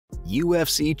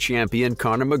UFC champion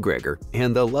Conor McGregor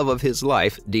and the love of his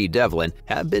life, Devlin,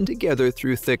 have been together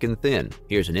through thick and thin.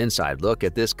 Here's an inside look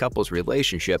at this couple's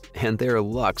relationship and their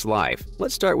luxe life.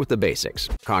 Let's start with the basics.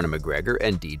 Conor McGregor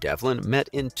and Devlin met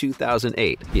in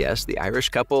 2008. Yes, the Irish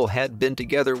couple had been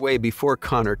together way before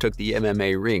Conor took the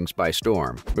MMA rings by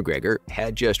storm. McGregor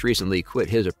had just recently quit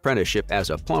his apprenticeship as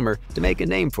a plumber to make a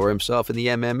name for himself in the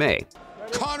MMA.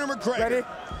 Conor McGregor.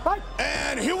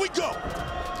 And here we go.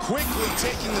 Quickly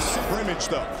taking the scrimmage,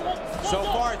 though. So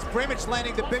far, it's Brimage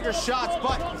landing the bigger shots,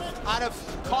 but out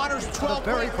of Conor's 12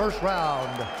 the very first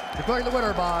round, declaring the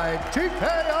winner by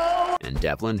TKO. And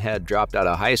Devlin had dropped out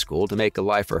of high school to make a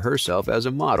life for herself as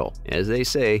a model. As they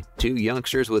say, two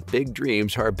youngsters with big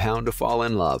dreams are bound to fall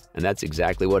in love, and that's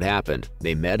exactly what happened.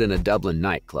 They met in a Dublin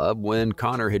nightclub when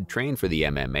Conor had trained for the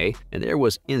MMA, and there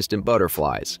was instant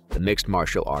butterflies. The mixed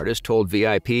martial artist told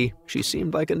VIP, "She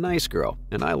seemed like a nice girl,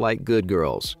 and I like good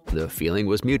girls." The feeling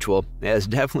was mutual, as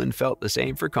Devlin felt the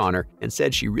same for Conor and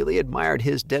said she really admired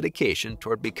his dedication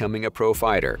toward becoming a pro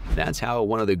fighter. That's how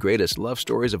one of the greatest love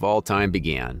stories of all time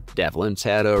began. Devlin's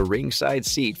had a ringside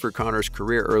seat for Conor's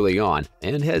career early on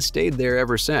and has stayed there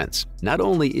ever since. Not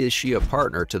only is she a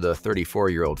partner to the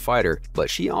 34-year-old fighter, but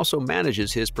she also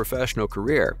manages his professional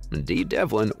career.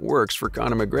 Devlin works for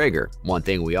Conor McGregor. One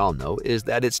thing we all know is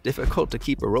that it's difficult to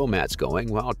keep a romance going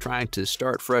while trying to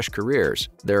start fresh careers.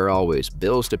 There are always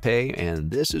bills to pay, and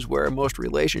this is where most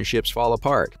relationships fall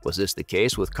apart. Was this the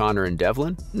case with Conor and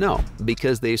Devlin? No,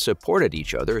 because they supported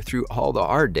each other through all the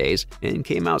hard days and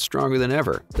came out stronger than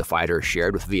ever. The fighter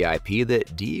shared with VIP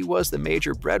that Dee was the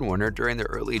major breadwinner during the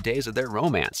early days of their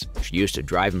romance. She used to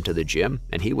drive him to the gym,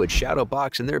 and he would shadow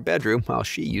box in their bedroom while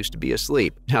she used to be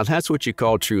asleep. Now that's what you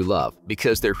call true love,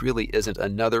 because there really isn't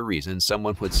another reason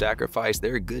someone would sacrifice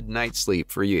their good night's sleep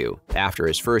for you. After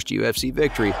his first UFC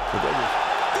victory,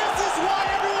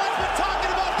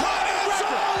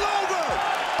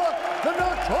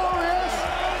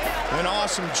 an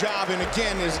awesome job, and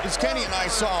again, as Kenny and I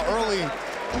saw early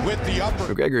with the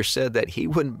upper. McGregor said that he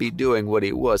wouldn't be doing what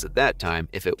he was at that time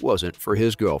if it wasn't for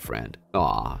his girlfriend.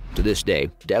 To this day,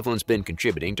 Devlin's been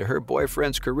contributing to her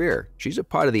boyfriend's career. She's a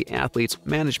part of the athlete's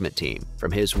management team.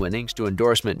 From his winnings to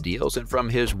endorsement deals and from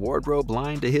his wardrobe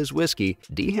line to his whiskey,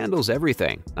 Dee handles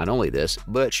everything. Not only this,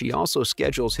 but she also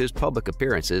schedules his public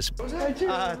appearances.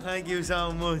 Thank you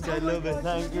so much. I love it.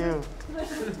 Thank you.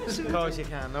 Of course you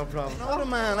can, no problem. I don't know the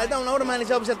man. I don't know the man.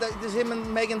 He's always there's him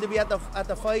and Megan to be at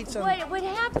the fights. And What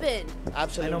happened?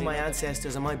 Absolutely. I know my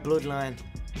ancestors and my bloodline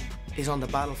is on the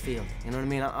battlefield. You know what I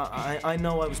mean? I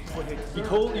know I was put here. You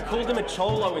called him a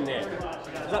cholo in there.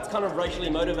 That's kind of racially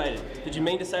motivated. Did you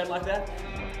mean to say it like that?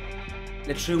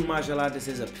 The true martial artist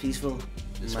is a peaceful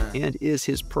man. And is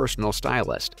his personal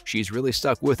stylist. She's really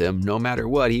stuck with him no matter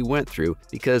what he went through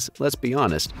because, let's be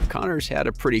honest, Conor's had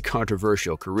a pretty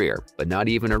controversial career, but not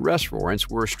even arrest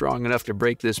warrants were strong enough to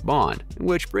break this bond,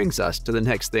 which brings us to the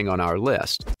next thing on our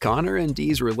list. Conor and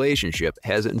Dee's relationship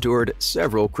has endured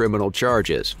several criminal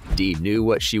charges. Dee knew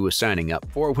what she was signing up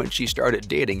for when she started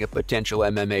dating a potential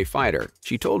MMA fighter.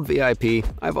 She told VIP,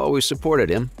 "I've always supported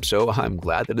him, so I'm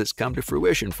glad that it's come to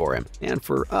fruition for him, and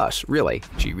for us, really."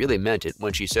 She really meant it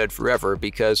when she said forever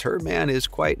because her man is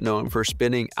quite known for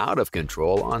spinning out of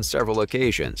control on several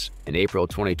occasions. In April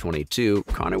 2022,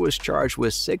 Conor was charged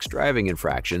with 6 driving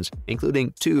infractions,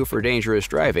 including 2 for dangerous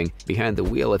driving behind the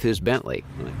wheel of his Bentley.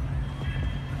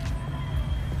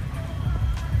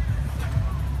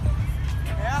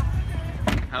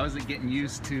 How is it getting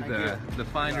used to the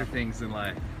finer things in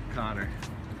life, Conor?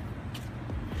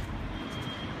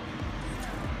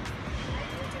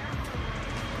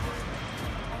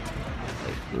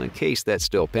 In a case that's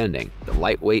still pending, the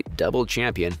lightweight double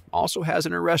champion also has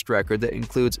an arrest record that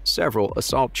includes several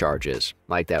assault charges,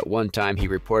 like that one time he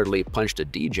reportedly punched a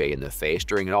DJ in the face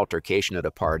during an altercation at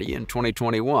a party in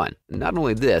 2021. Not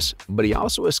only this, but he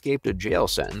also escaped a jail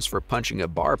sentence for punching a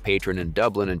bar patron in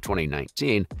Dublin in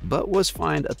 2019, but was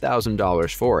fined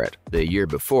 $1,000 for it. The year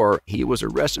before, he was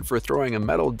arrested for throwing a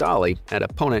metal dolly at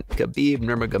opponent Khabib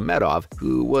Nurmagomedov,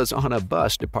 who was on a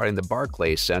bus departing the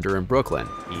Barclays Center in Brooklyn.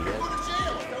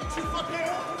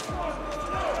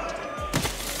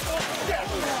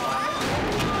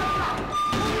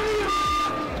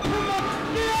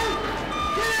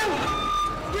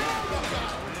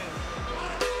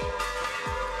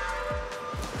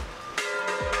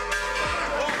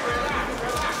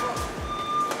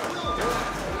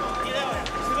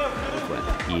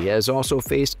 He has also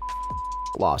faced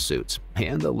lawsuits.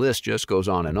 and the list just goes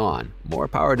on and on. More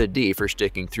power to D for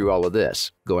sticking through all of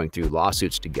this. Going through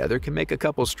lawsuits together can make a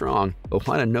couple strong, but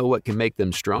want to know what can make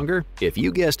them stronger? If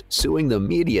you guessed suing the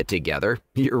media together,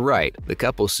 you're right. The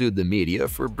couple sued the media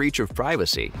for breach of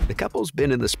privacy. The couple's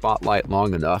been in the spotlight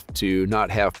long enough to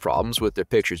not have problems with their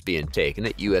pictures being taken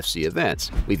at UFC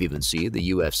events. We've even seen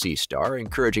the UFC star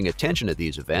encouraging attention at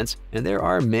these events, and there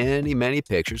are many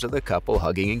pictures of the couple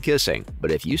hugging and kissing.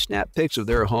 But if you snap pics of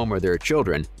their home or their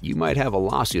children, you might have a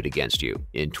lawsuit against you.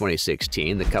 In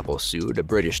 2016, the couple sued a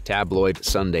British tabloid,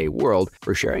 Sunday World,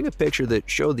 for sharing a picture that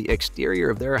showed the exterior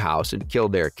of their house in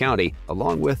Kildare County,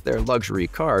 along with their luxury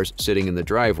cars sitting in the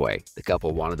driveway. The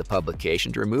couple wanted the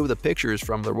publication to remove the pictures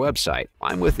from their website.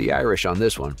 I'm with the Irish on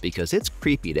this one because it's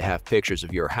creepy to have pictures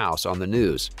of your house on the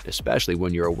news, especially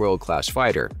when you're a world-class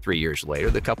fighter. 3 years later,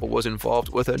 the couple was involved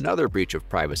with another breach of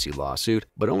privacy lawsuit,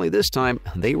 but only this time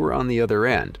they were on the other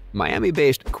end.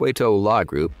 Miami-based Cueto Law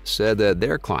Group said that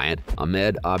their client,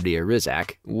 Ahmed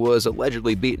Abdirizak, was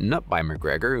allegedly beaten up by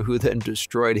McGregor, who then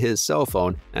destroyed his cell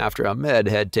phone after Ahmed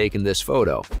had taken this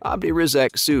photo.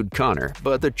 Abdirizak sued Conor,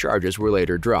 but the charges were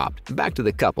later dropped. Back to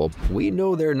the couple, we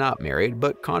know they're not married,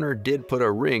 but Conor did put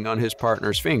a ring on his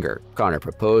partner's finger. Conor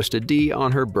proposed to Dee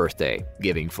on her birthday.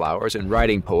 Giving flowers and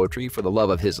writing poetry for the love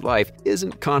of his life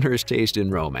isn't Conor's taste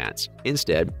in romance.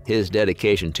 Instead, his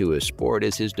dedication to his sport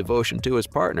is his devotion to his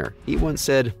partner. He once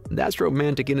said, "That's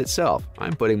romantic in itself.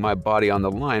 I'm putting my body on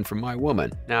the line for my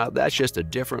woman." Now, that's just a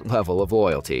different level of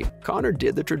loyalty. Conor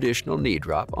did the traditional knee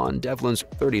drop on Devlin's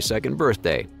 32nd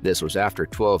birthday. This was after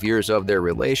 12 years of their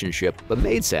relationship, but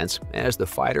made sense as the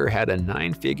fighter had a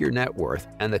 9-figure net worth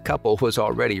and the couple was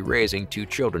already raising 2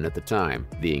 children at the time.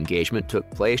 The engagement took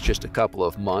place just a couple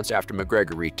of months after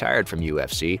McGregor retired from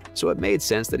UFC, so it made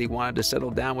sense that he wanted to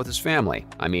settle down with his family.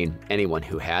 I mean, anyone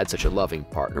who had such a loving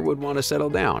partner would want to settle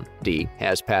down. Dee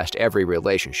has passed every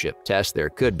relationship test there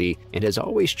could be and has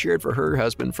always cheered for her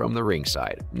husband from the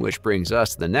ringside. Which brings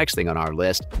us to the next thing on our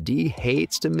list. Dee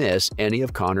hates to miss any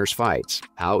of Conor's fights.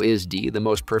 How is Dee the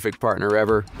most perfect partner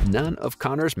ever? None of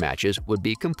Conor's matches would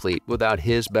be complete without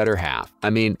his better half. I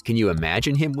mean, can you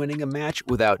imagine him winning a match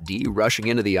without Dee rushing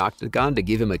into the octagon to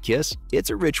give him a kiss? It's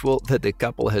a ritual that the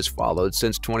couple has followed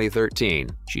since 2013.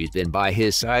 She's been by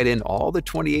his side in all the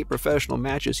 28 professional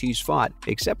matches he's fought,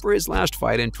 except for his last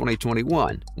fight in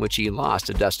 2021, which he lost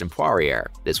to Dustin Poirier.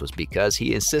 This was because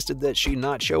he insisted that she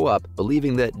not show up,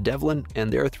 believing that Devlin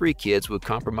and their 3 kids would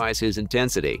compromise his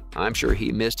intensity. I'm sure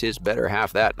he missed his better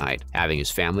half that night. Having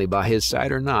his family by his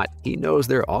side or not, he knows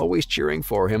they're always cheering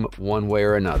for him one way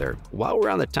or another. While we're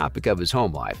on the topic of his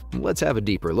home life, let's have a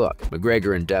deeper look.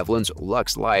 McGregor and Devlin's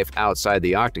luxe life outside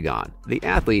the octagon. The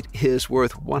athlete is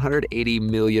worth $180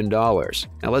 million.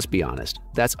 Now let's be honest,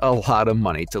 that's a lot of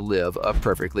money to live a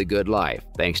perfectly good life.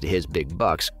 Thanks to his big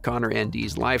bucks, Conor and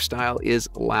Dee's lifestyle is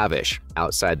lavish.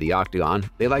 Outside the octagon,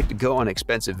 they like to go on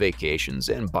expensive vacations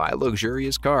and buy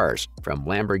luxurious cars. From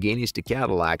Lamborghinis to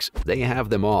Cadillacs, they have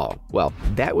them all. Well,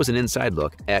 that was an inside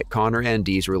look at Conor and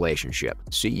Dee's relationship.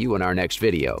 See you in our next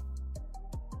video.